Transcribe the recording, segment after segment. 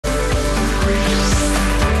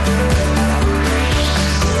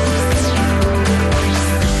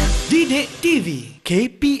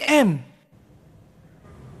KPM.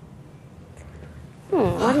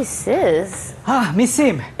 What is this? Miss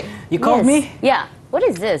Sim, you called me? Yeah. What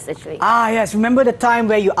is this actually? Yes. Remember the time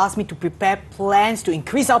where you asked me to prepare plans to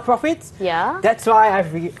increase our profits? Yeah. That's why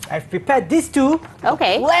I've prepared these two.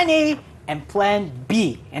 Okay. Plan A and Plan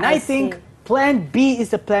B. And I think Plan B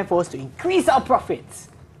is the plan for us to increase our profits.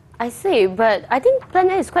 I see, but I think Plan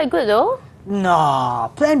A is quite good though. No,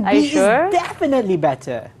 Plan B is definitely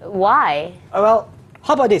better. Why? Well,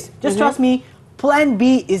 how about this? Just trust me, Plan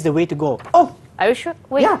B is the way to go. Oh! Are you sure?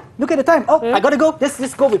 Wait. Yeah, look at the time. Oh, I gotta go. Let's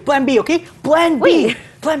just go with Plan B, okay? Plan B!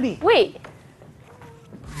 Plan B! Wait.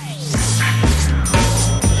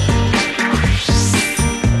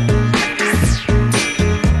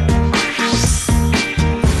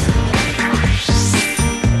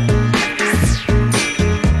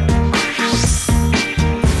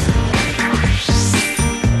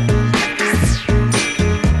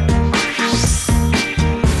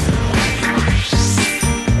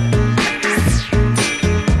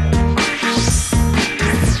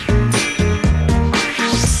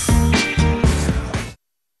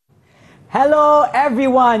 Hello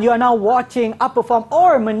everyone, you are now watching Upper Form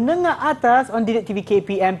or Menengah Atas on Didik TV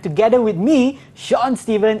KPM together with me, Sean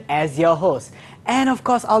Stephen, as your host. And of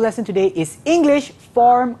course, our lesson today is English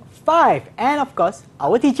Form 5. And of course,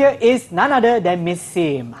 our teacher is none other than Miss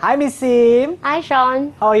Sim. Hi Miss Sim. Hi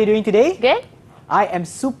Sean. How are you doing today? Good. I am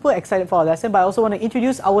super excited for our lesson, but I also want to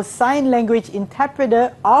introduce our sign language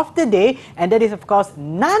interpreter of the day, and that is of course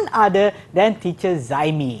none other than Teacher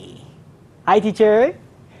Zaimi. Hi teacher.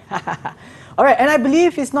 Alright, and I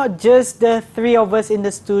believe it's not just the three of us in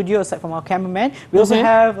the studio aside from our cameraman. We also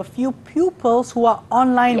have a few pupils who are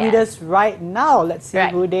online with us right now. Let's see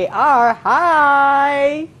who they are.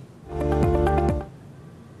 Hi!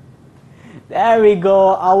 There we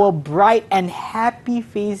go, our bright and happy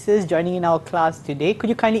faces joining in our class today. Could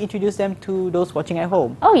you kindly introduce them to those watching at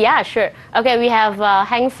home? Oh yeah, sure. Okay, we have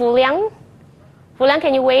Hang Fu Liang. Fu Liang,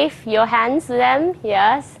 can you wave your hands to them?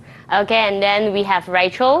 Yes. Okay, and then we have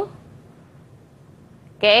Rachel.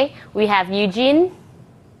 Okay, we have Eugene.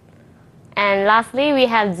 And lastly, we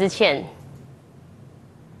have Ziqian.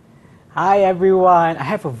 Hi everyone, I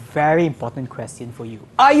have a very important question for you.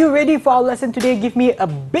 Are you ready for our lesson today? Give me a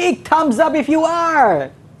big thumbs up if you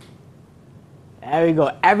are. There we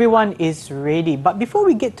go, everyone is ready. But before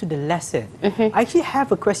we get to the lesson, I actually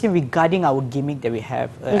have a question regarding our gimmick that we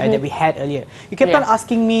have that we had earlier. You kept on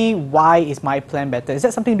asking me why is my plan better. Is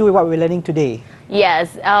that something to do with what we're learning today?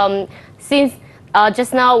 Yes, since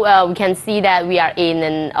just now we can see that we are in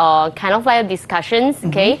an kind of like discussions,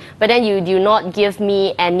 okay? But then you do not give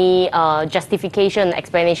me any justification,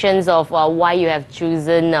 explanations of why you have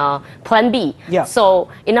chosen Plan B. Yeah. So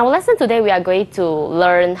in our lesson today, we are going to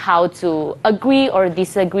learn how to agree or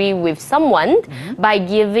disagree with someone by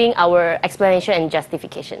giving our explanation and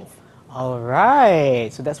justifications. All right,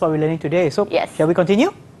 so that's what we're learning today. So shall we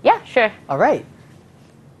continue? Yeah, sure. All right.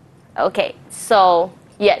 Okay, so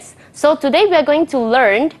yes. So today we are going to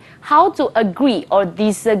learn how to agree or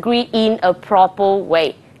disagree in a proper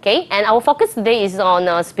way. Okay, and our focus today is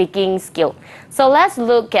on speaking skill. So let's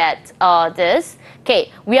look at this.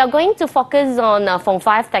 Okay, we are going to focus on Form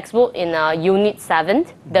 5 textbook in Unit 7,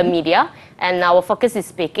 the media, and our focus is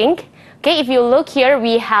speaking. Okay, if you look here,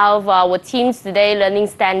 we have our themes today: learning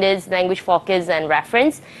standards, language focus, and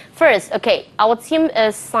reference. First, okay, our theme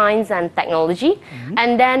is science and technology,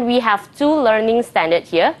 and then we have two learning standards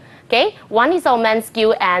here. Okay, one is our main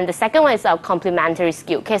skill and the second one is our complementary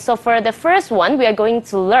skill. Okay, so for the first one, we are going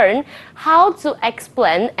to learn how to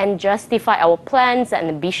explain and justify our plans and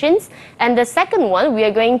ambitions. And the second one, we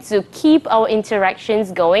are going to keep our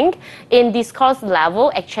interactions going in discourse level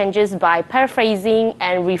exchanges by paraphrasing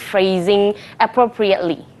and rephrasing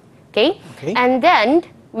appropriately. Okay, and then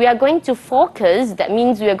we are going to focus, that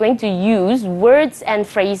means we are going to use words and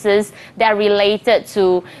phrases that are related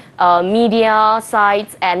to media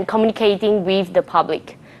sites and communicating with the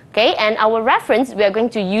public. Okay, and our reference, we are going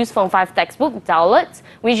to use Form 5 textbook downloads,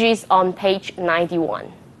 which is on page 91.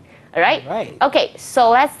 All right? Okay,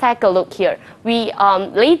 so let's take a look here. We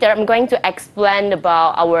later, I'm going to explain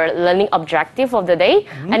about our learning objective of the day,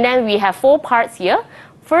 and then we have 4 parts here.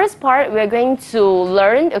 First part, we're going to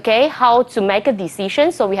learn, okay, how to make a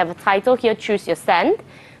decision. So we have a title here, choose your stand.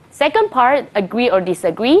 Second part, agree or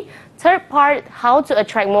disagree. Third part, how to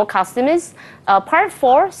attract more customers. Part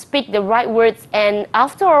 4, speak the right words. And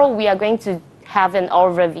after all, we are going to have an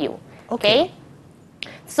overview. Okay?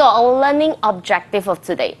 So our learning objective of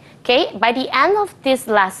today. Okay, by the end of this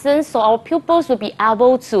lesson, so our pupils will be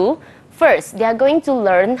able to first, they are going to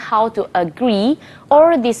learn how to agree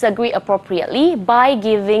or disagree appropriately by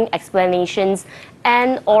giving explanations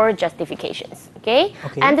and or justifications. Okay?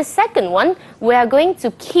 And the second one, we are going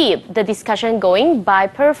to keep the discussion going by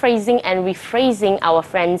paraphrasing and rephrasing our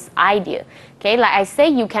friend's idea. Okay, like I say,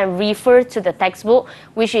 you can refer to the textbook,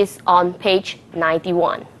 which is on page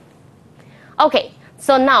 91. Okay,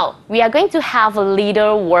 so now we are going to have a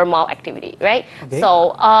little warm-up activity, right? Okay.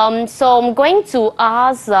 So I'm going to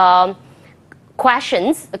ask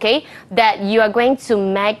questions, okay, that you are going to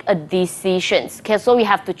make a decision. Okay, so you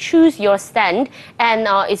have to choose your stand, and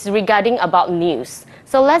it's regarding about news.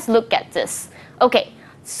 So let's look at this. Okay,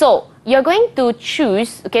 so you're going to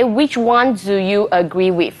choose, okay, which one do you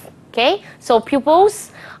agree with? Okay, so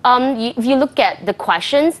pupils, if you look at the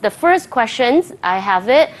questions, the first questions, I have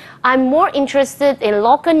it, I'm more interested in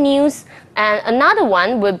local news, and another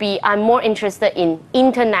one would be, I'm more interested in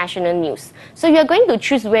international news. So you're going to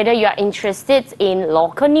choose whether you are interested in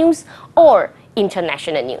local news or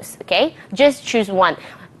international news, okay? Just choose one.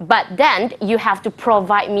 But then you have to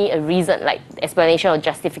provide me a reason, like explanation or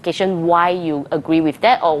justification why you agree with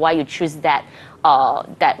that or why you choose that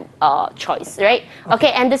choice, right?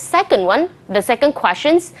 Okay, and the second one, the second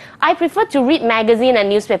questions, I prefer to read magazine and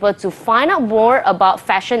newspaper to find out more about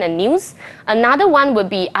fashion and news. Another one would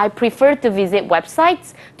be, I prefer to visit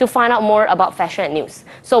websites to find out more about fashion and news.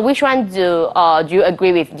 So which one do you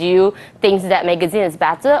agree with? Do you think that magazine is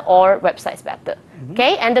better or website is better?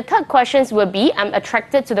 Okay, and the third questions will be, I'm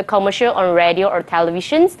attracted to the commercial on radio or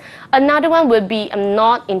televisions. Another one would be, I'm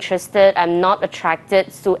not interested, I'm not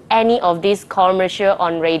attracted to any of these commercial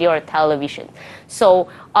on radio or television. So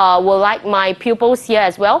would like my pupils here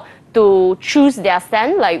as well to choose their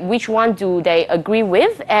stand, like which one do they agree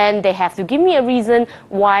with, and they have to give me a reason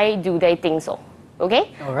why do they think so.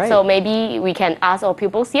 Okay? All right. So maybe we can ask our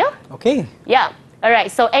pupils here. Okay. Yeah. All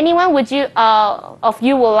right, so anyone of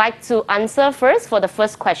you would like to answer first for the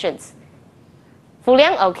first questions? Fu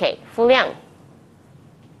Liang? Okay, Fu Liang.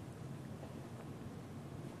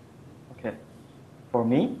 Okay, for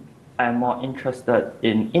me, I'm more interested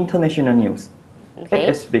in international news. Okay. It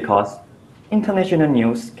is because international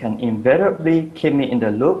news can invariably keep me in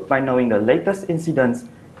the loop by knowing the latest incidents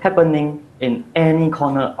happening in any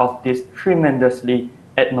corner of this tremendously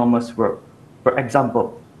enormous world. For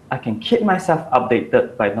example, I can keep myself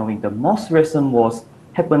updated by knowing the most recent wars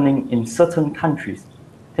happening in certain countries.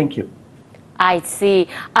 Thank you. I see.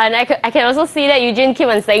 And I can also see that Eugene keep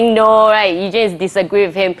on saying no, right? Eugene is disagree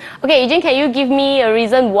with him. Okay, Eugene, can you give me a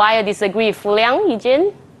reason why you disagree with Fu Liang,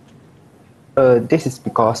 Eugene? This is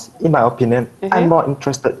because, in my opinion, I'm more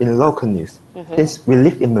interested in local news. Since we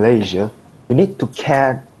live in Malaysia, we need to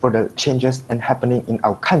care for the changes and happening in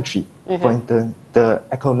our country. For instance, the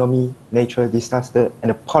economy, natural disaster, and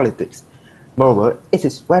the politics. Moreover, it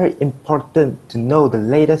is very important to know the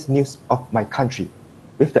latest news of my country.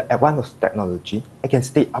 With the advance of technology, I can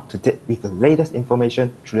stay up to date with the latest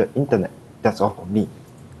information through the internet. That's all for me.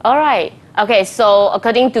 All right. Okay, so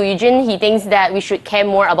according to Eugene, he thinks that we should care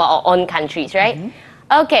more about our own countries, right?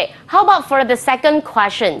 Okay, how about for the second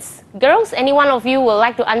questions? Girls, any one of you would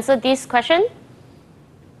like to answer this question?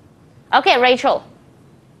 Okay, Rachel.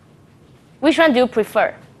 Which one do you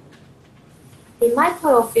prefer? In my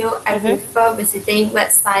point of view, I prefer visiting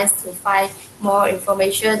websites to find more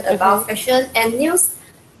information about fashion and news.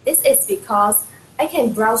 This is because I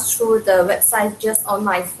can browse through the website just on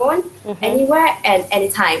my phone, anywhere and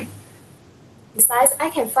anytime. Besides, I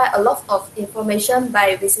can find a lot of information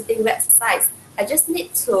by visiting websites. I just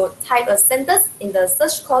need to type a sentence in the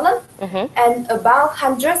search column, and about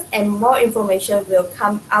hundreds and more information will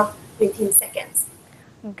come out within seconds.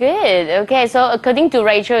 Good. Okay, so according to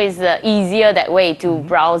Rachel, it's easier that way to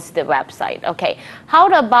browse the website. Okay, how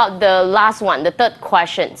about the last one, the third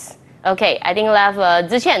questions? Okay, I think we'll have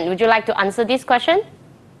Ziqian. Would you like to answer this question?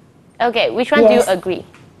 Okay, which one do you agree?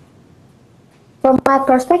 From my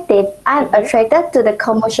perspective, I'm attracted to the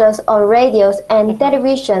commercials on radios and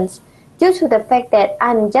televisions due to the fact that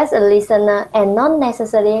I'm just a listener and not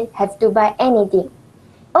necessarily have to buy anything.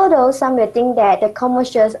 Although some will think that the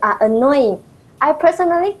commercials are annoying, I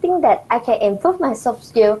personally think that I can improve my soft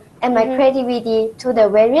skill and my creativity to the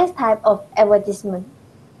various type of advertisement.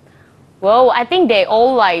 Well, I think they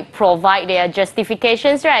all like provide their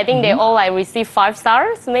justifications, right? I think they all like receive 5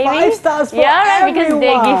 stars, maybe. 5 stars for right? Because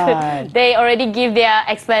everyone. they already give their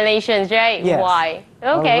explanations, right? Yes. Why?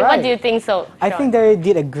 Okay, what do you think so, Sean? I think they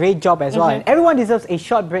did a great job as well. And everyone deserves a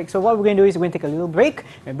short break. So what we're going to do is we're going to take a little break.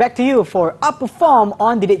 And back to you for Upper Form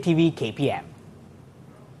on Didik TV KPM.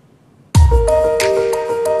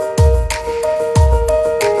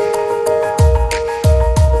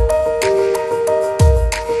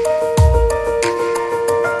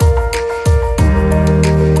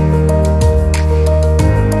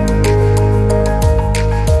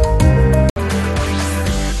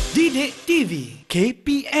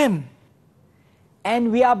 And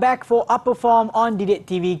we are back for Upper Form on Didik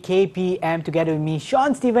TV KPM together with me,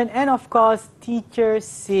 Sean Stephen, and of course, Teacher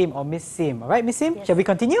Sim or Miss Sim. All right, Miss Sim, shall we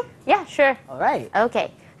continue? Yeah, sure. All right.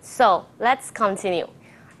 Okay, so let's continue.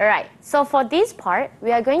 All right, so for this part,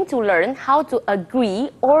 we are going to learn how to agree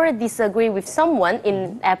or disagree with someone in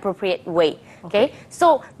an appropriate way. Okay,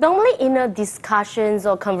 so normally in a discussions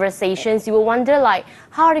or conversations, you will wonder like,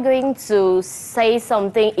 how are you going to say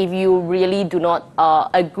something if you really do not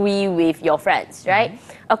agree with your friends, right?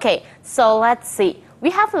 Okay, so let's see.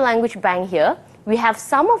 We have a language bank here. We have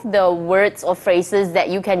some of the words or phrases that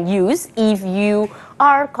you can use if you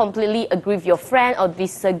are completely agree with your friend or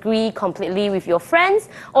disagree completely with your friends,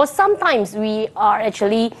 or sometimes we are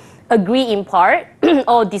actually agree in part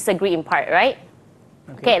or disagree in part, right?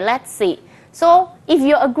 Okay, let's see. So if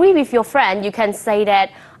you agree with your friend, you can say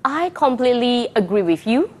that I completely agree with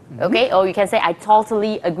you, okay? Or you can say I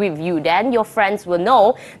totally agree with you. Then your friends will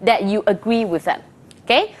know that you agree with them,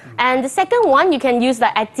 okay? And the second one, you can use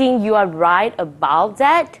that I think you are right about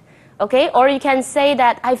that, okay? Or you can say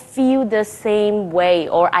that I feel the same way,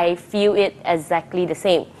 or I feel it exactly the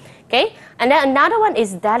same, okay? And then another one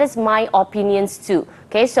is that is my opinions too,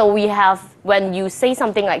 okay? So we have, when you say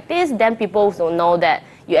something like this, then people will know that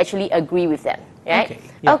you actually agree with them, right?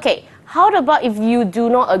 Okay, how about if you do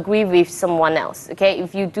not agree with someone else, okay?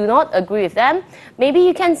 If you do not agree with them, maybe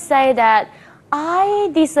you can say that I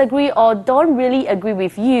disagree or don't really agree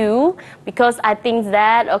with you because I think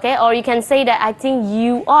that, okay? Or you can say that I think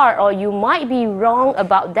you are or you might be wrong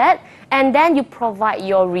about that, and then you provide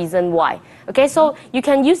your reason why. Okay, so you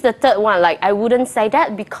can use the third one, like I wouldn't say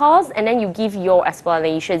that because, and then you give your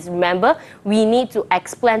explanations. Remember, we need to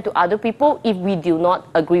explain to other people if we do not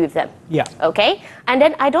agree with them. Yeah. Okay, and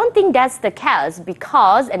then I don't think that's the case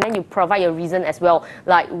because, and then you provide your reason as well,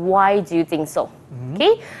 like why do you think so?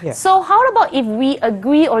 Okay, so how about if we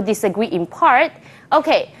agree or disagree in part?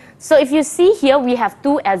 Okay, so if you see here, we have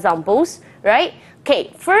two examples, right?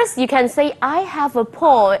 Okay, first you can say I have a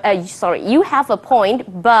point, you have a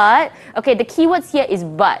point, but, okay, the keywords here is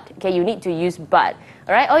but, okay, you need to use but,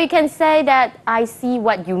 all right? Or you can say that I see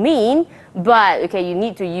what you mean, but, okay, you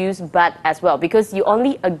need to use but as well because you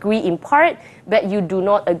only agree in part, but you do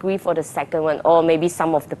not agree for the second one or maybe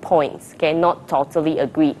some of the points, okay, not totally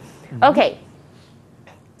agree. Okay,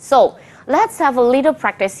 so let's have a little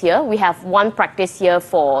practice here. We have one practice here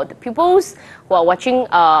for the pupils who are watching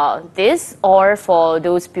this or for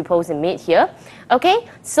those pupils in mid here. Okay,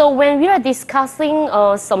 so when we are discussing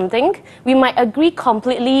something, we might agree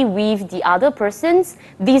completely with the other persons,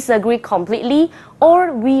 disagree completely,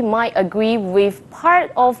 or we might agree with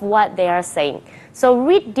part of what they are saying. So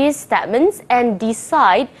read these statements and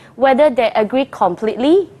decide whether they agree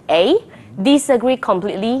completely, A, disagree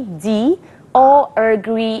completely, D, or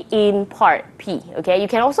agree in part, P. Okay, you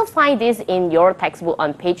can also find this in your textbook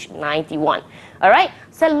on page 91. All right,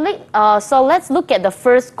 so let's look at the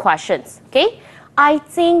first questions. Okay, I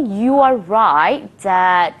think you are right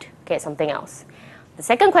that, okay, something else. The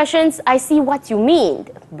second questions, I see what you mean,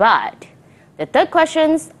 but. The third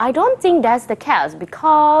questions, I don't think that's the case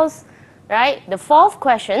because, right? The fourth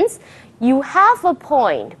questions, you have a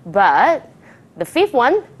point, but. The fifth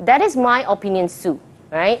one, that is my opinion too.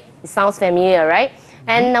 Right? It sounds familiar, right?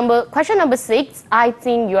 And question number 6, I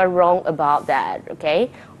think you are wrong about that,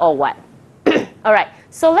 okay? Or what? All right,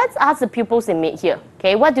 so let's ask the pupils in mid here,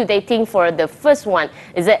 okay? What do they think for the first one?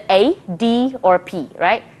 Is it A, D, or P,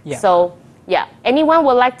 right? Yeah. So, yeah. Anyone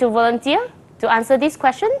would like to volunteer to answer this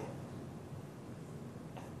question?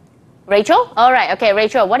 Rachel? All right, okay,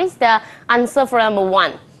 Rachel, what is the answer for number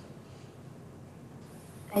 1?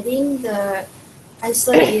 I think the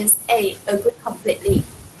answer is A, agree completely.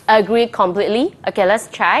 Agree completely. Okay, let's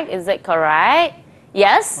check. Is it correct?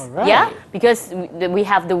 Yes? All right. Yeah? Because we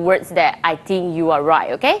have the words that I think you are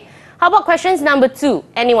right, okay? How about questions number 2?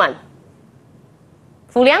 Anyone?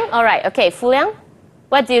 Fu Liang? All right, okay, Fu Liang,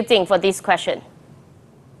 what do you think for this question?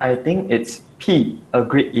 I think it's P,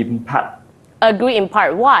 agree in part. Agree in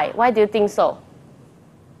part. Why? Why do you think so?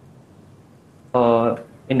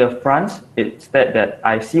 In the front, it said that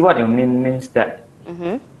I see what you mean means that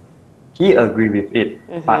he agree with it.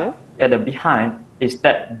 But at the behind is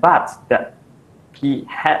that but that he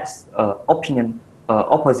has opinion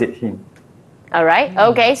opposite him. All right.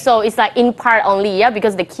 Okay. So it's like in part only, yeah,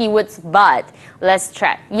 because the keywords but. Let's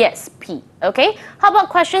check. Yes, P. Okay. How about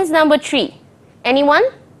questions number 3? Anyone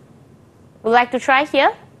would like to try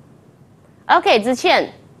here? Okay,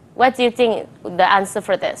 Ziqian, what do you think the answer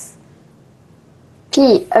for this?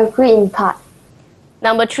 P, agree in part.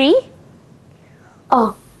 Number 3?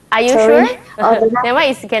 Oh, are you sorry. sure? Then what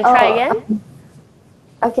is you can try again?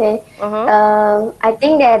 Okay. I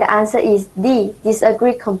think that the answer is D.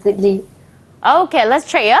 Disagree completely. Okay, let's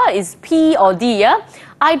try. Yeah, is P or D? Yeah,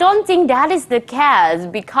 I don't think that is the case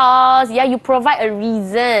because you provide a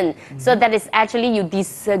reason. So that is actually you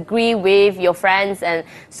disagree with your friends, and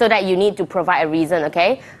so that you need to provide a reason.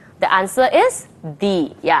 Okay, the answer is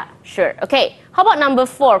D. Yeah, sure. Okay, how about number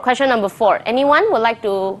 4? Question number 4. Anyone would like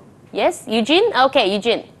to? Yes, Eugene. Okay,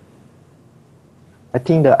 Eugene. I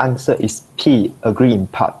think the answer is P. Agree in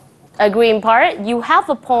part. Agree in part. You have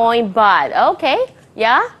a point, but okay,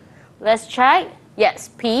 yeah. Let's check. Yes,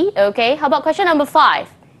 P. Okay. How about question number 5?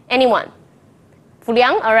 Anyone? Fu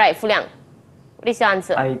Liang? All right, Fu Liang. What is your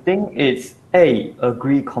answer? I think it's A.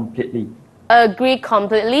 Agree completely. Agree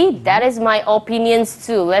completely. That is my opinions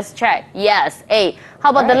too. Let's check. Yes, A. How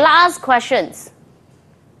about the last questions?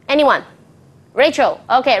 Anyone? Rachel.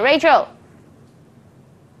 Okay, Rachel.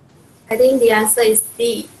 I think the answer is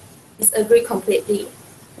D. Disagree completely.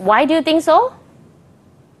 Why do you think so?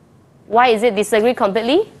 Why is it disagree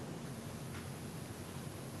completely?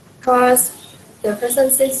 Because the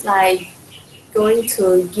person seems like going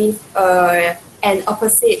to give an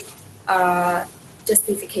opposite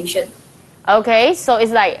justification. Okay, so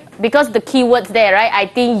it's like, because the keywords there, right? I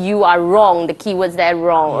think you are wrong. The keywords there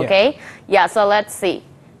wrong, okay? Yeah, so let's see.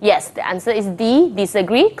 Yes, the answer is D,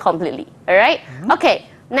 disagree completely, all right? Okay,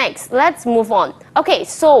 next, let's move on. Okay,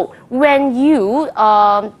 so when you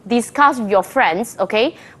discuss with your friends,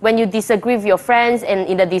 okay, when you disagree with your friends and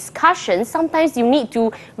in the discussion, sometimes you need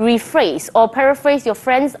to rephrase or paraphrase your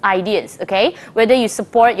friends' ideas, okay? Whether you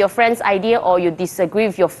support your friend's idea or you disagree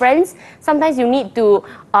with your friends, sometimes you need to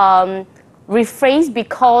rephrase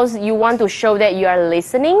because you want to show that you are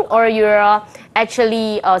listening or you're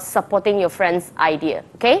actually supporting your friend's idea,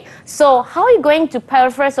 okay? So how are you going to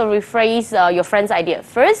paraphrase or rephrase your friend's idea?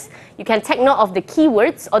 First, you can take note of the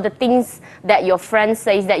keywords or the things that your friend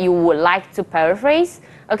says that you would like to paraphrase,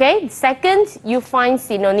 okay? Second, you find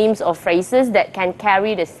synonyms or phrases that can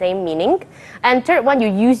carry the same meaning. And third one, you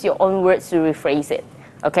use your own words to rephrase it.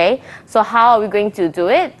 Okay, so how are we going to do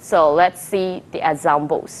it? So let's see the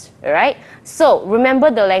examples, all right? So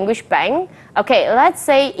remember the language bank. Okay, let's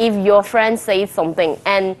say if your friend says something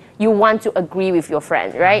and you want to agree with your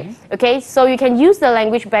friend, right? Okay, so you can use the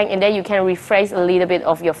language bank and then you can rephrase a little bit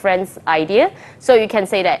of your friend's idea. So you can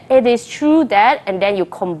say that it is true that, and then you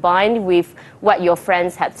combine with what your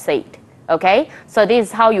friends have said, okay? So this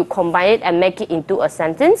is how you combine it and make it into a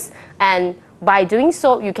sentence, and by doing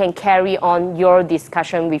so, you can carry on your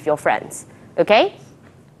discussion with your friends, okay?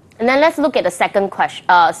 And then let's look at the second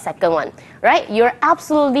one, right? You're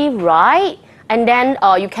absolutely right. And then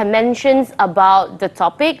you can mention about the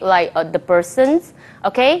topic, like the persons,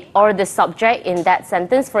 okay? Or the subject in that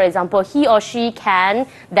sentence. For example, he or she can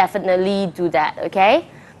definitely do that, okay?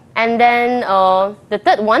 And then the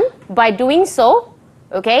third one, by doing so,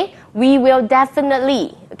 okay, we will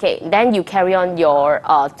definitely, okay, then you carry on your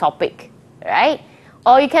topic. Right?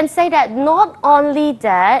 Or you can say that not only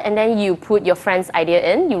that, and then you put your friend's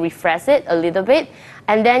idea in, you rephrase it a little bit,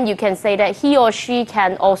 and then you can say that he or she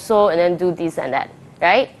can also, and then do this and that,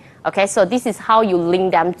 right? Okay, so this is how you link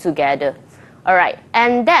them together. All right,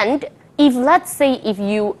 and then if let's say if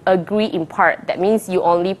you agree in part, that means you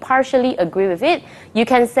only partially agree with it, you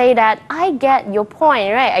can say that I get your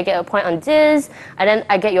point, right? I get a point on this, and then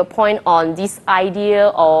I get your point on this idea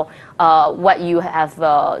or what you have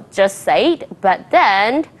just said, but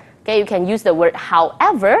then, okay, you can use the word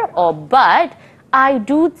however or but, I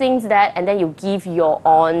do think that, and then you give your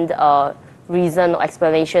own reason or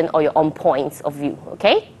explanation or your own points of view,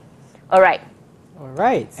 okay? All right. All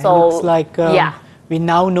right. So, and looks like we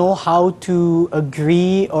now know how to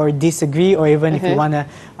agree or disagree, or even if you want to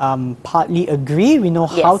partly agree, we know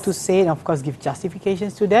how to say it and of course give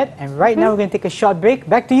justifications to that. And right now we're going to take a short break.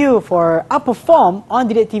 Back to you for Upper Form on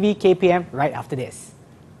Didik TV KPM right after this.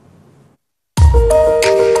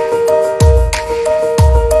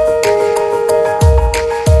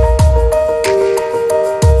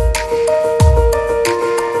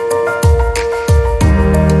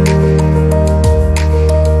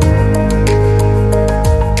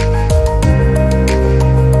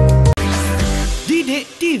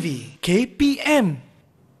 KPM.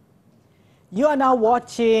 You are now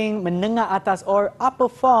watching Menengah Atas or Upper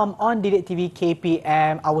Form on Didik TV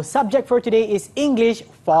KPM. Our subject for today is English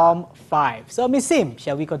Form 5. So Miss Sim,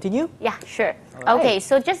 shall we continue? Yeah, sure. Right. Okay,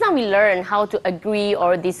 so just now we learned how to agree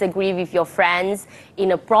or disagree with your friends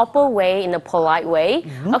in a proper way, in a polite way.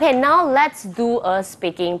 Okay, now let's do a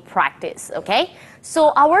speaking practice, okay?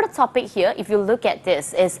 So our topic here, if you look at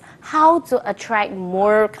this, is how to attract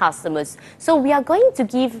more customers. So we are going to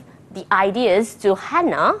give the ideas to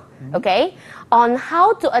Hannah, okay, on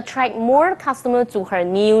how to attract more customers to her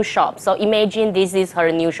new shop. So imagine this is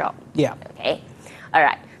her new shop. Yeah. Okay. All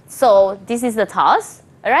right. So this is the task.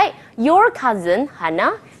 All right. Your cousin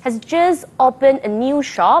Hannah has just opened a new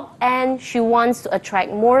shop and she wants to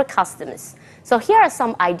attract more customers. So here are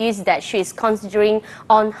some ideas that she is considering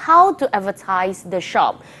on how to advertise the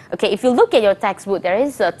shop. Okay, if you look at your textbook, there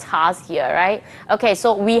is a task here, right? Okay,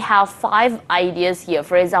 so we have 5 ideas here.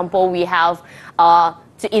 For example, we have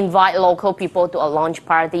to invite local people to a launch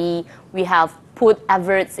party. We have put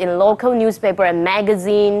adverts in local newspaper and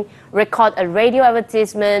magazine, record a radio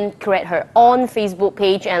advertisement, create her own Facebook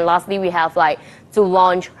page, and lastly, we have like to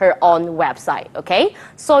launch her own website, okay?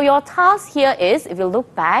 So your task here is, if you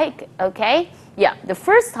look back, okay, yeah, the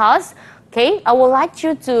first task, okay, I would like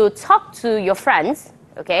you to talk to your friends,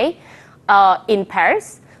 okay, in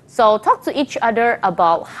pairs. So talk to each other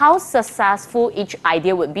about how successful each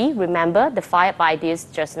idea would be. Remember the 5 ideas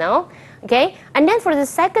just now, okay? And then for the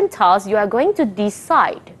second task, you are going to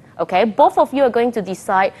decide, okay? Both of you are going to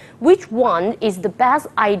decide which one is the best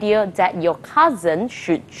idea that your cousin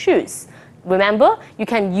should choose. Remember, you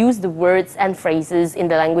can use the words and phrases in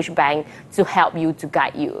the language bank to help you, to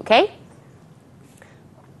guide you, okay?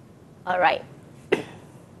 All right.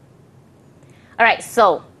 All right,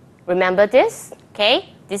 so remember this,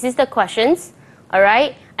 okay? This is the questions, all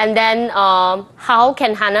right? And then how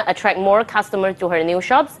can Hannah attract more customers to her new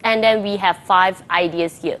shops? And then we have 5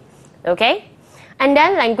 ideas here, okay? And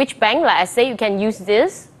then language bank, like I say, you can use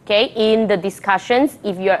this, okay, in the discussions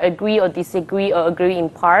if you agree or disagree or agree in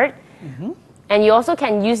part. And you also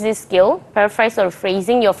can use this skill, paraphrase or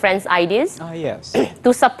phrasing your friends' ideas. Yes.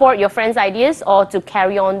 To support your friends' ideas or to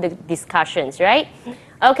carry on the discussions, right?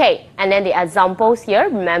 Okay, and then the examples here,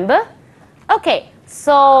 remember? Okay,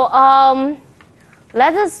 so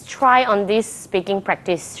let us try on this speaking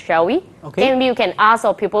practice, shall we? Okay. Maybe you can ask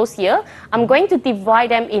our pupils here. I'm going to divide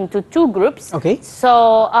them into 2 groups. Okay.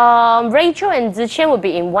 So Rachel and Ziqian will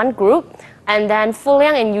be in one group, and then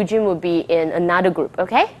Fuliang and Eugene will be in another group,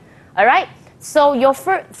 okay? All right? So your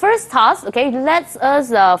first task, okay, let's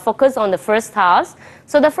focus on the first task.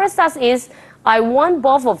 So the first task is, I want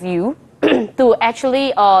both of you to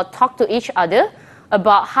actually talk to each other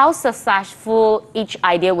about how successful each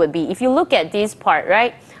idea would be. If you look at this part,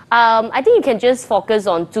 right, I think you can just focus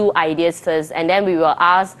on 2 ideas first, and then we will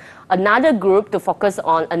ask another group to focus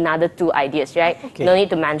on another 2 ideas, right? Okay. No need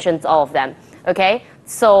to mention all of them, okay?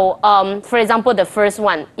 So, for example, the first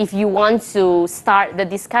one, if you want to start the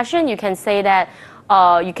discussion, you can say that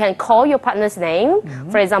you can call your partner's name.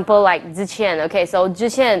 For example, like Ziqian. Okay, so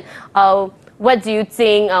Ziqian, what do you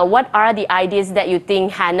think? What are the ideas that you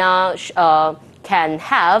think Hannah can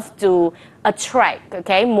have to attract,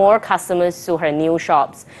 okay, more customers to her new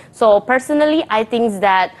shops? So personally, I think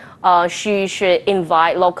that she should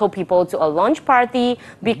invite local people to a launch party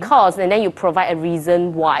because, and then you provide a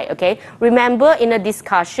reason why, okay? Remember in the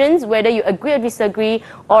discussions, whether you agree or disagree,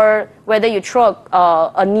 or whether you throw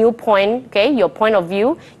a new point, okay, your point of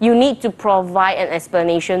view, you need to provide an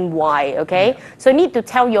explanation why, okay? So you need to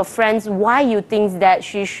tell your friends why you think that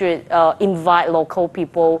she should invite local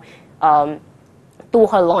people to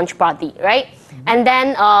her launch party, right?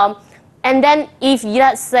 And then if,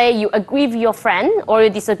 let's say, you agree with your friend or you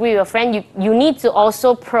disagree with your friend, you need to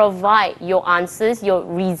also provide your answers, your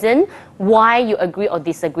reason why you agree or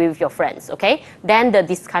disagree with your friends, okay? Then the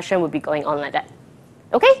discussion will be going on like that.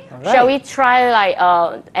 Okay? All right. Shall we try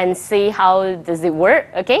and see how does it work,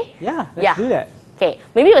 okay? Yeah, let's do that. Okay,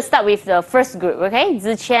 maybe we'll start with the first group, okay?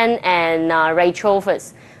 Ziqian and Rachel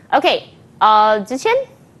first. Okay, Ziqian?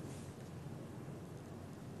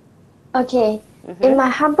 Okay. In my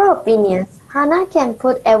humble opinion, Hannah can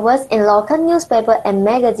put adverts in local newspaper and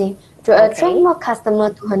magazine to attract more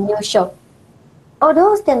customers to her new shop.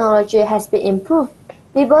 Although technology has been improved,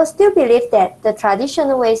 people still believe that the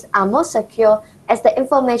traditional ways are more secure as the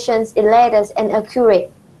information is latest and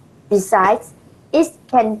accurate. Besides, it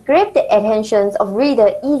can grab the attention of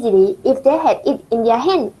readers easily if they had it in their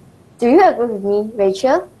hand. Do you agree with me,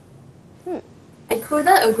 Rachel? I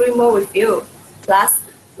couldn't agree more with you. Plus,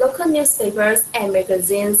 local newspapers and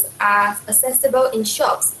magazines are accessible in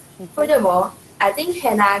shops. Furthermore, I think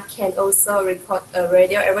Hannah can also record a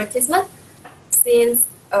radio advertisement, since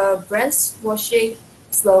a brand washing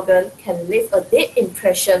slogan can leave a deep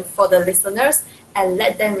impression for the listeners and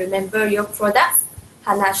let them remember your products.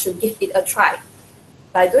 Hannah should give it a try.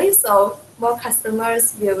 By doing so, more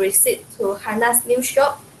customers will visit to Hannah's new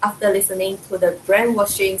shop after listening to the brand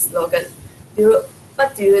washing slogan.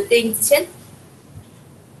 What do you think, Ziqian?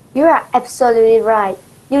 You are absolutely right.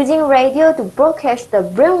 Using radio to broadcast the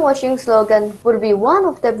brainwashing slogan would be one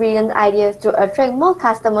of the brilliant ideas to attract more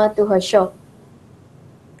customers to her show.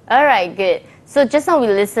 All right, good. So just now we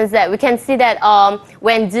listened to that, we can see that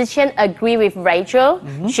when Ziqian agree with Rachel,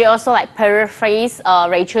 she also like paraphrase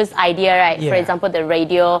Rachel's idea, right? Yeah. For example, the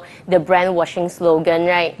radio, the brand washing slogan,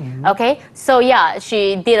 right? Okay, so yeah,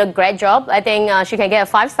 she did a great job. I think she can get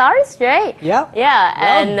 5 stars, right? Yep. Yeah, Well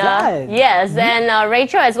and done. yes, and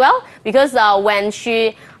Rachel as well, because when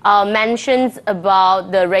she mentions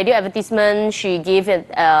about the radio advertisement, she gave it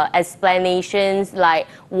explanations like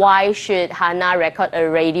why should Hannah record a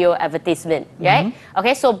radio advertisement, right?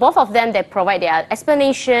 Okay, so both of them, they provide their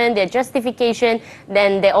explanation, their justification,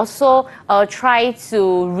 then they also try to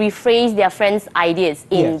rephrase their friends' ideas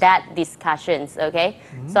in that discussions, okay?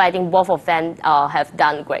 So I think both of them have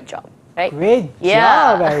done a great job. Right? Great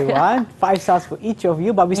Yeah. job, everyone. 5 stars for each of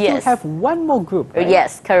you, but we still Yes. have one more group, right?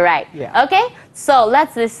 Yes, correct. Yeah. Okay, so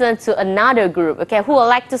let's listen to another group. Okay, who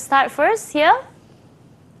would like to start first here?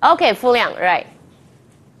 Okay, Fu Liang, right.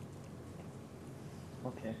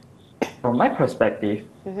 Okay. From my perspective,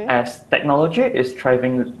 as technology is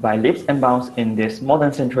thriving by leaps and bounds in this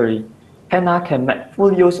modern century, Hannah can make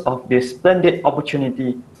full use of this splendid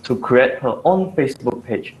opportunity to create her own Facebook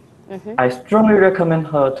page. I strongly recommend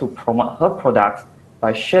her to promote her products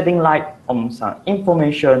by shedding light on some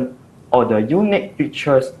information or the unique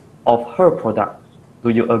features of her product.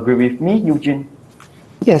 Do you agree with me, Eugene?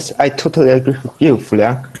 Yes, I totally agree with you,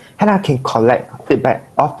 Fuliang. Hannah can collect feedback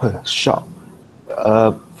of her shop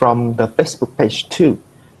from the Facebook page too.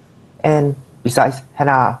 And besides,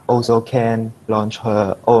 Hannah also can launch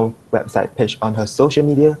her own website page on her social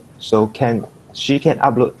media, so she can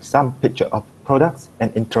upload some picture of products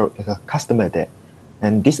and interact with her customer there.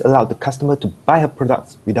 And this allows the customer to buy her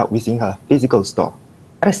products without visiting her physical store.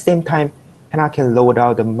 At the same time, Hannah can lower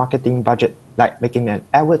down the marketing budget, like making an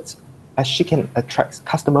advert, as she can attract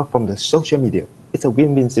customers from the social media. It's a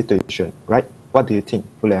win-win situation, right? What do you think,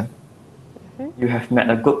 Fuliang? You have made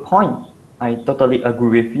a good point. I totally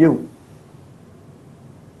agree with you.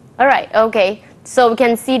 All right, okay. So we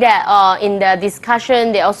can see that in the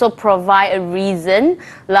discussion, they also provide a reason,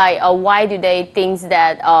 like why do they think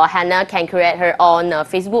that Hannah can create her own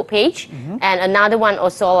Facebook page, and another one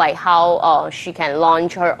also like how she can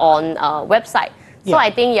launch her own website. So I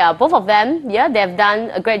think, both of them, they've done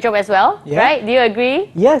a great job as well, right? Do you agree?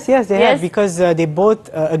 Yes, they have, because they both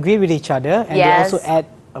agree with each other, and they also add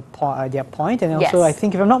their point, and also I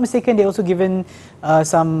think, if I'm not mistaken, they also given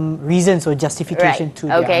some reasons or justification to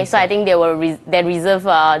their Okay, so answer. I think they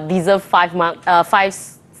deserve 5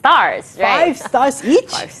 stars, right? 5 stars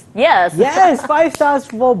each? Yes. Yes, 5 stars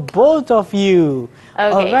for both of you.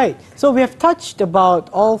 Okay. All right. So we have touched about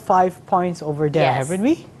all 5 points over there, haven't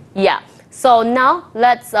we? Yeah. So now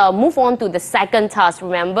let's move on to the second task.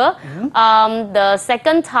 Remember, the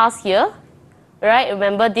second task here, right?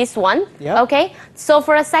 Remember this one? Yep. Okay. So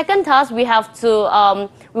for a second task, we have to,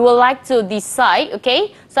 we would like to decide,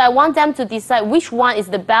 okay? So I want them to decide which one is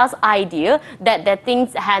the best idea that they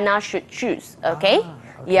think Hannah should choose, okay?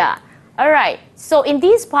 Yeah. All right. So in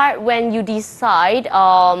this part, when you decide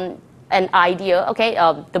an idea, okay,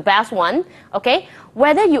 the best one, okay,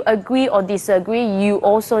 whether you agree or disagree, you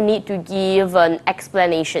also need to give an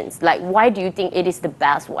explanations, like why do you think it is the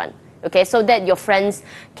best one? Okay, so that your friends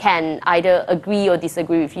can either agree or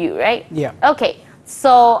disagree with you, right? Yeah. Okay,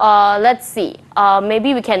 so let's see.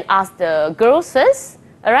 Maybe we can ask the girls first,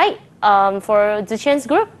 all right? For Ziqian's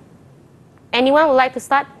group. Anyone would like to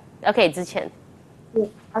start? Okay, Ziqian.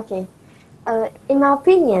 Okay. In my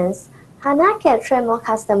opinion, Hannah can attract more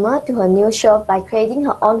customers to her new shop by creating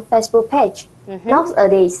her own Facebook page.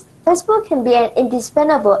 Nowadays, Facebook can be an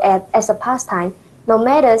indispensable app as a pastime, no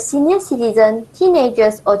matter senior citizens,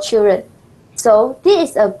 teenagers, or children. So,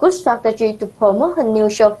 this is a good strategy to promote her new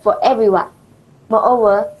shop for everyone.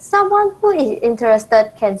 Moreover, someone who is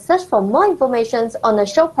interested can search for more information on the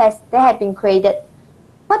shop page that have been created.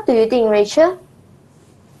 What do you think, Rachel?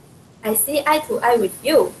 I see eye to eye with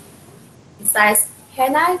you. Besides,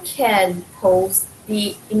 Hannah can post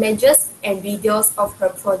the images and videos of her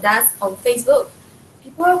products on Facebook.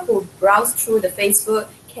 People who browse through the Facebook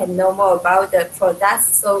can know more about the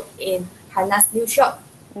products sold in Hannah's new shop.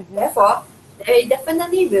 Therefore, they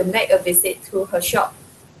definitely will make a visit to her shop.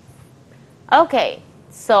 Okay,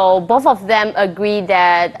 so both of them agree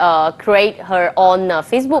that create her own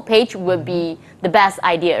Facebook page would be the best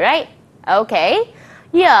idea, right? Okay.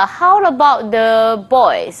 Yeah, how about the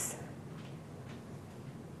boys?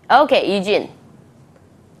 Okay, Eugene.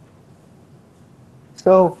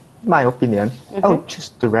 So, my opinion, I would choose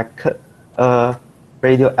the record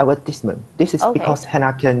radio advertisement. This is Okay. because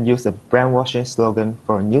Hannah can use a brainwashing slogan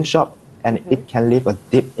for a new shop, and it can leave a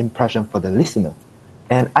deep impression for the listener.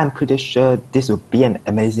 And I'm pretty sure this will be an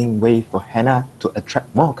amazing way for Hannah to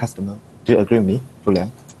attract more customers. Do you agree with me,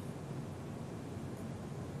 Fuliang?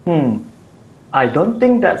 I don't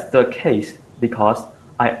think that's the case because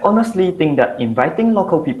I honestly think that inviting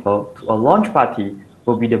local people to a launch party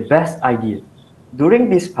will be the best idea. During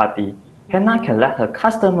this party, Hannah can let her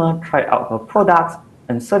customer try out her products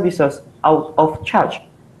and services out of charge.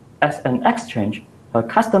 As an exchange, her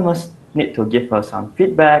customers need to give her some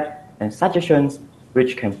feedback and suggestions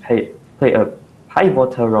which can play a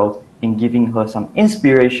pivotal role in giving her some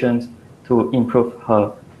inspirations to improve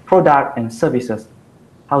her product and services.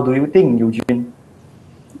 How do you think, Eugene?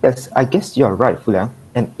 Yes, I guess you're right, Fuliang,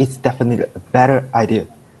 and it's definitely a better idea.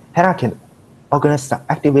 Hannah can organize some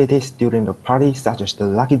activities during the party, such as the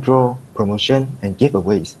lucky draw, promotion, and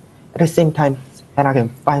giveaways. At the same time, Hannah can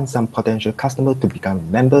find some potential customers to become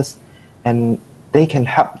members, and they can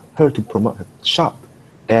help her to promote her shop.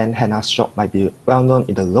 Then Hannah's shop might be well known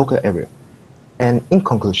in the local area. And in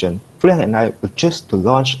conclusion, Fuliang and I will choose to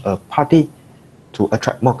launch a party to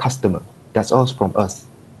attract more customers. That's all from us.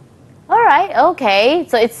 All right, okay.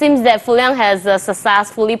 So it seems that Fuliang has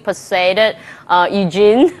successfully persuaded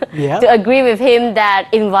Eugene Yep. to agree with him that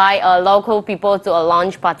invite local people to a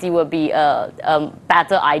launch party would be a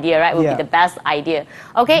better idea, right? Would Yeah. be the best idea.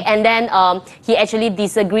 Okay, and then he actually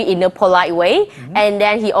disagreed in a polite way, and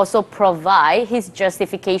then he also provide his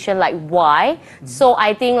justification like why. So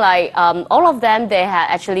I think like all of them, they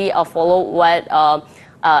had actually followed what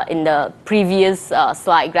in the previous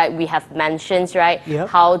slide, right, we have mentioned, right, Yep.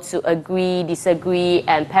 how to agree, disagree,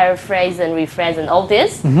 and paraphrase and rephrase and all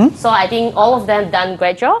this. So I think all of them done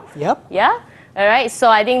great job. Yep. Yeah. All right. So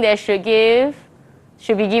I think they should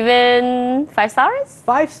be given 5 stars.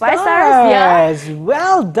 5 stars. 5 stars, yeah.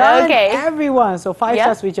 Well done, Okay. everyone. So 5 Yeah.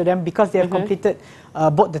 stars for each of them because they have completed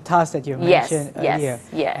both the tasks that you Yes, mentioned yes, earlier.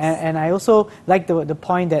 yes. And I also like the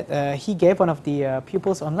point that he gave one of the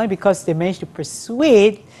pupils online because they managed to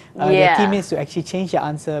persuade their Yeah. teammates to actually change their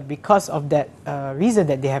answer because of that reason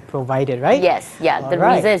that they have provided, right? Yes. Yeah. The All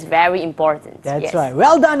right. reason is very important. That's yes. right.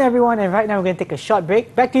 Well done, everyone. And right now we're going to take a short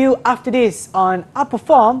break. Back to you after this on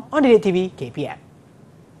Outperform on Didik TV KPM.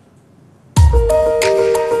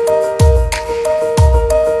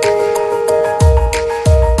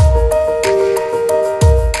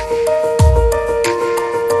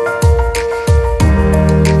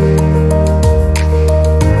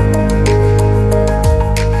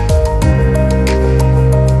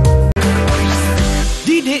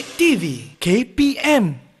 Didik TV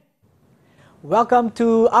KPM. Welcome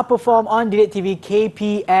to Outperform on Didik TV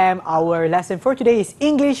KPM. Our lesson for today is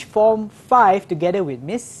English Form 5 together with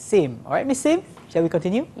Miss Sim. Alright, Miss Sim, shall we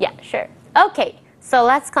continue? Yeah, sure. Okay, so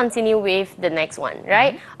let's continue with the next one,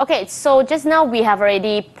 right? Okay, so just now we have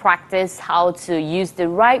already practiced how to use the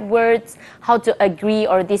right words, how to agree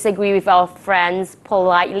or disagree with our friends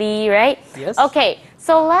politely, right? Yes. Okay,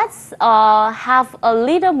 so let's have a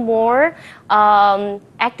little more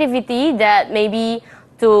activity that maybe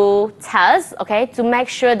to test, okay, to make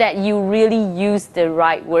sure that you really use the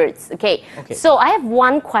right words, okay? Okay. So I have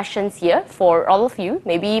one question here for all of you,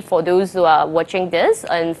 maybe for those who are watching this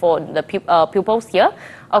and for the pupils here,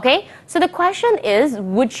 okay? So the question is,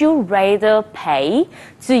 would you rather pay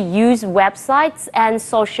to use websites and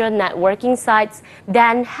social networking sites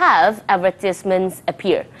than have advertisements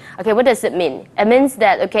appear? Okay, what does it mean? It means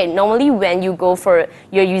that, okay, normally when you go for,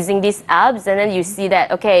 you're using these apps and then you see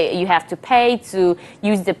that, okay, you have to pay to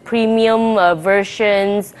use the premium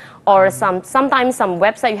versions or sometimes some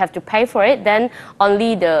website you have to pay for it, then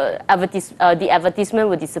only the advertisement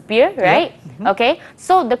will disappear, right? Okay,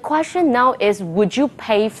 so the question now is, would you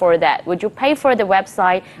pay for that? Would you pay for the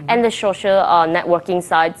website and the social networking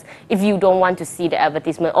sites if you don't want to see the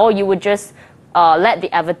advertisement, or you would just let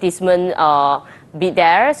the advertisement be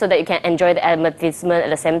there so that you can enjoy the advertisement at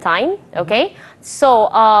the same time, okay? So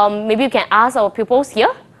maybe you can ask our pupils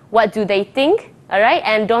here, what do they think, all right?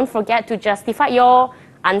 And don't forget to justify your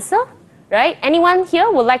answer, right? Anyone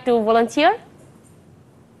here would like to volunteer?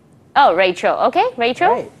 Oh, Rachel. Okay, Rachel?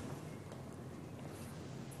 Right.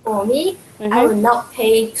 For me, I will not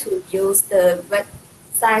pay to use the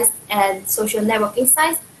websites and social networking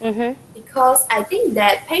sites because I think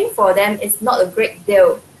that paying for them is not a great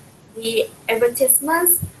deal. The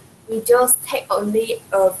advertisements will just take only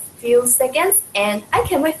a few seconds and I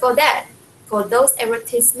can wait for that. For those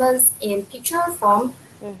advertisements in picture form,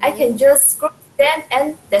 I can just scroll them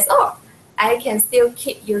and that's all. I can still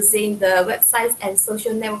keep using the websites and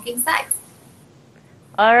social networking sites.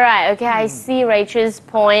 All right, okay, I see Rachel's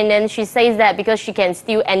point, and she says that because she can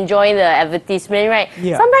still enjoy the advertisement, right?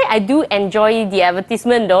 Yeah. Sometimes I do enjoy the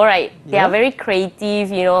advertisement though, right? They Yeah. are very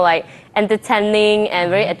creative, you know, like entertaining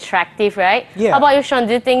and very attractive, right? Yeah. How about you, Sean?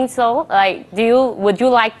 Do you think so? Like, would you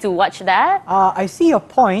like to watch that? I see your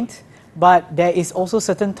point, but there is also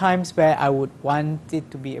certain times where I would want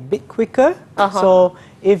it to be a bit quicker. So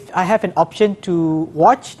if I have an option to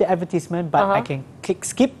watch the advertisement, but I can click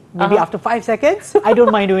skip maybe after 5 seconds, I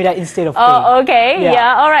don't mind doing that instead of playing. Oh, okay. Yeah.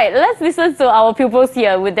 Yeah. All right. Let's listen to our pupils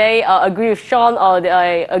here. Would they agree with Sean or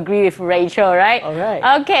they agree with Rachel, right? All right.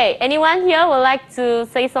 Okay. Anyone here would like to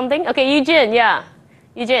say something? Okay, Eugene. Yeah.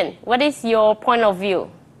 Eugene, what is your point of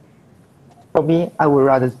view? For me, I would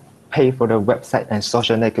rather pay for the website and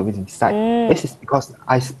social networking site. This is because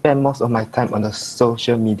I spend most of my time on the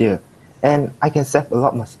social media, and I can save a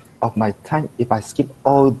lot of my time if I skip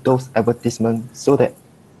all those advertisements so that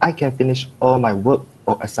I can finish all my work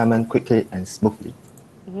or assignment quickly and smoothly.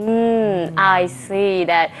 I see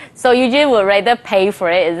that. So Eugene would rather pay for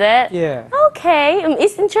it, is it? Yeah. Okay,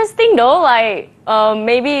 it's interesting though. Like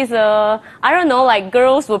maybe it's I don't know. Like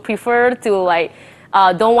girls would prefer to like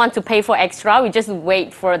don't want to pay for extra. We just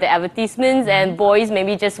wait for the advertisements, and boys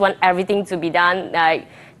maybe just want everything to be done like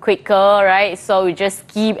quicker, right? So we just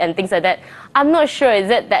skip and things like that. I'm not sure. Is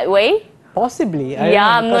it that way? Possibly. I Yeah, don't know,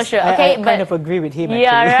 I'm not because sure. I Okay, kind but- of agree with him.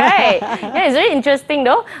 Yeah, actually. right. Yeah, it's very interesting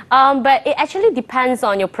though. But it actually depends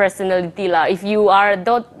on your personality lah. If you are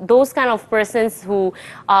those kind of persons who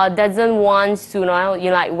doesn't want to,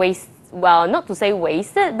 like waste. Well, not to say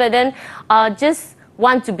wasted, but then just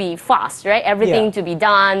want to be fast, right? Everything Yeah. to be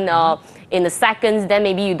done in the seconds. Then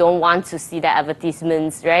maybe you don't want to see the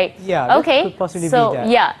advertisements, right? Yeah, that Okay. could possibly be so that.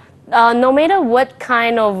 yeah. No matter what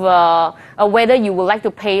kind of, whether you would like to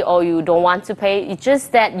pay or you don't want to pay, it's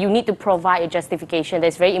just that you need to provide a justification.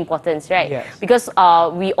 That's very important, right? Yes. Because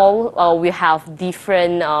we all we have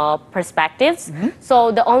different perspectives.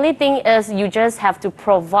 So the only thing is you just have to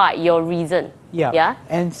provide your reason. Yeah. Yeah.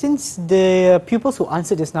 And since the pupils who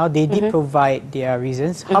answered just now, they did provide their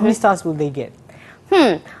reasons, how many stars will they get?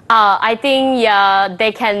 I think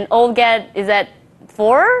they can all get. Is that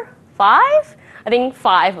 4, 5? I think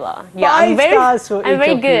 5 lah. Yeah, 5 stars for I'm each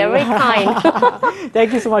very of good. you. I'm very kind. Thank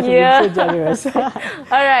you so much for Yeah. being so generous.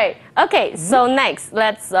 All right. Okay. So next,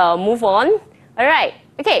 let's move on. All right.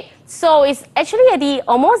 Okay. So it's actually at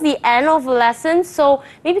almost the end of the lesson. So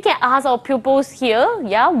maybe we can ask our pupils here.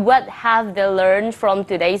 Yeah. What have they learned from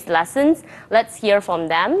today's lessons? Let's hear from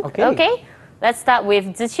them. Okay. Okay. Let's start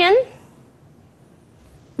with Ziqian.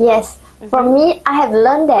 Yes, for me, I have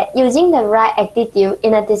learned that using the right attitude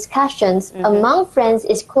in a discussions among friends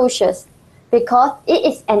is crucial because it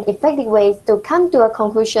is an effective way to come to a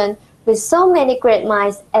conclusion with so many great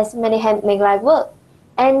minds as many hands make light work.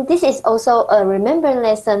 And this is also a remembering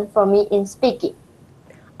lesson for me in speaking.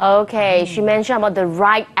 Okay. She mentioned about the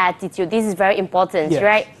right attitude. This is very important, Yes.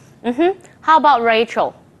 right? How about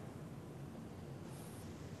Rachel?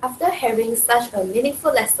 After having such a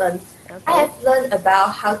meaningful lesson, I have learned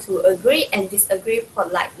about how to agree and disagree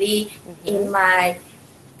politely in my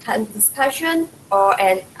discussion or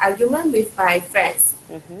an argument with my friends.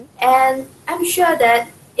 And I'm sure that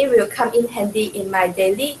it will come in handy in my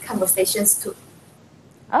daily conversations too.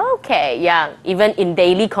 Okay, yeah. Even in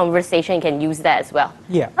daily conversation, you can use that as well.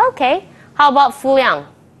 Yeah. Okay. How about Fu Liang?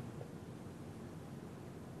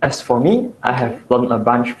 As for me, I have learned a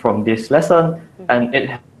bunch from this lesson, and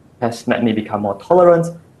it has made me become more tolerant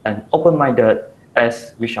and open-minded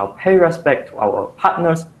as we shall pay respect to our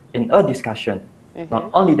partners in a discussion. Not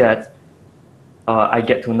only that, I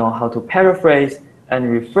get to know how to paraphrase and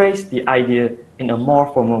rephrase the idea in a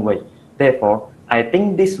more formal way. Therefore, I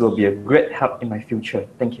think this will be a great help in my future.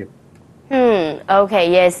 Thank you. Okay,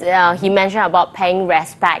 yes. He mentioned about paying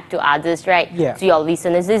respect to others, right? Yeah. To your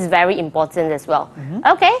listeners. This is very important as well.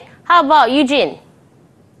 Okay. How about Eugene?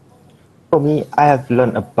 For me, I have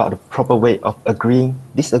learned about the proper way of agreeing,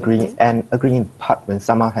 disagreeing, and agreeing in part when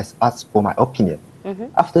someone has asked for my opinion.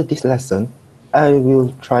 After this lesson, I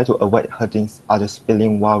will try to avoid hurting others'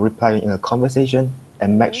 feelings while replying in a conversation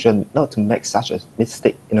and make sure not to make such a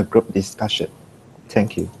mistake in a group discussion.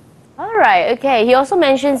 Thank you. All right. Okay. He also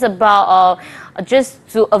mentions about just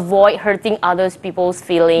to avoid hurting others people's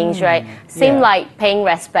feelings, right? Same yeah. like paying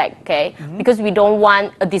respect, okay? Because we don't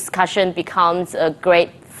want a discussion becomes a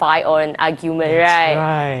great fight or an argument, right?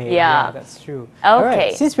 Right. Yeah. That's true. Okay. All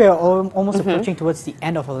right. Since we're almost approaching towards the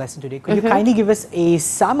end of our lesson today, could you kindly give us a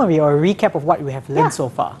summary or a recap of what we have learned so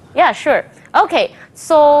far? Yeah, sure. Okay,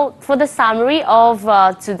 so for the summary of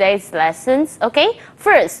today's lessons, okay,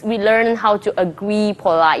 first we learn how to agree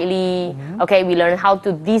politely, okay, we learn how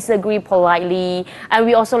to disagree politely, and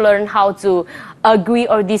we also learn how to agree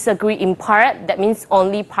or disagree in part, that means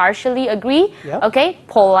only partially agree, okay,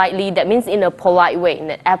 politely, that means in a polite way,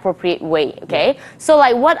 in an appropriate way, okay. So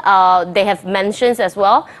like what they have mentioned as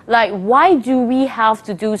well, like why do we have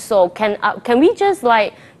to do so? Can we just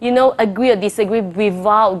like, you know, agree or disagree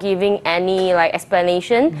without giving any like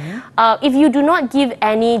explanation? If you do not give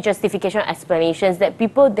any justification explanations, that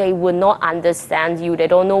people, they will not understand you. They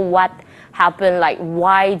don't know what happened, like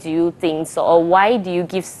why do you think so, or why do you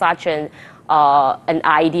give such an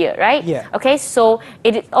idea, right? Okay, so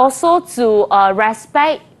it is also to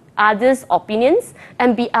respect others' opinions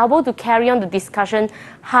and be able to carry on the discussion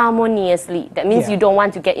harmoniously. That means you don't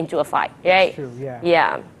want to get into a fight, right? True,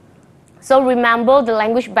 yeah. So remember the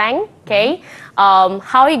language bank, okay?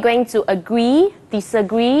 How are you going to agree,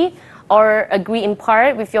 disagree, or agree in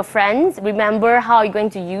part with your friends? Remember how you're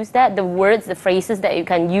going to use that, the words, the phrases that you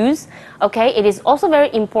can use, okay? It is also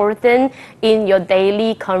very important in your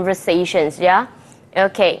daily conversations, yeah?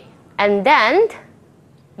 Okay, and then,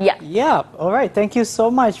 all right, thank you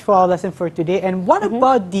so much for our lesson for today. And what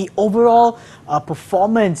about the overall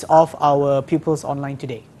performance of our pupils online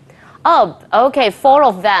today? Oh, okay, 4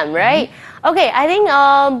 of them, right? Okay, I think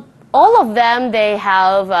all of them, they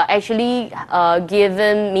have actually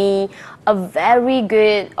given me a very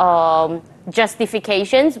good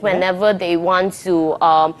justifications whenever they want to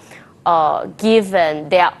give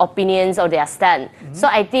their opinions or their stand. So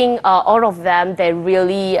I think all of them, they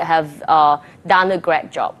really have done a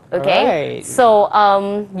great job, okay? Right. So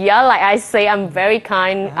yeah, like I say, I'm very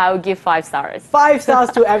kind. I will give 5 stars. 5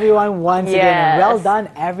 stars to everyone once again, and well done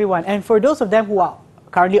everyone. And for those of them who are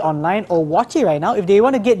currently online or watching right now, if they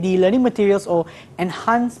want to get the learning materials or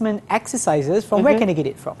enhancement exercises, from where can they get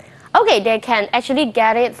it from? Okay, they can actually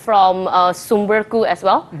get it from Sumberku as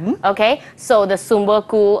well. Okay, so the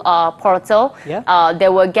Sumberku portal, they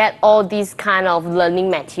will get all these kind of learning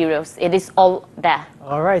materials. It is all there.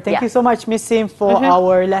 All right, thank you so much, Miss Sim, for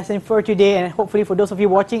our lesson for today, and hopefully for those of you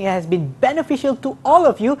watching, it has been beneficial to all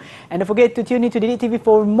of you. And don't forget to tune in to Didik TV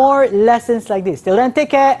for more lessons like this. Till then,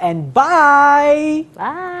 take care and bye!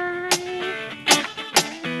 Bye!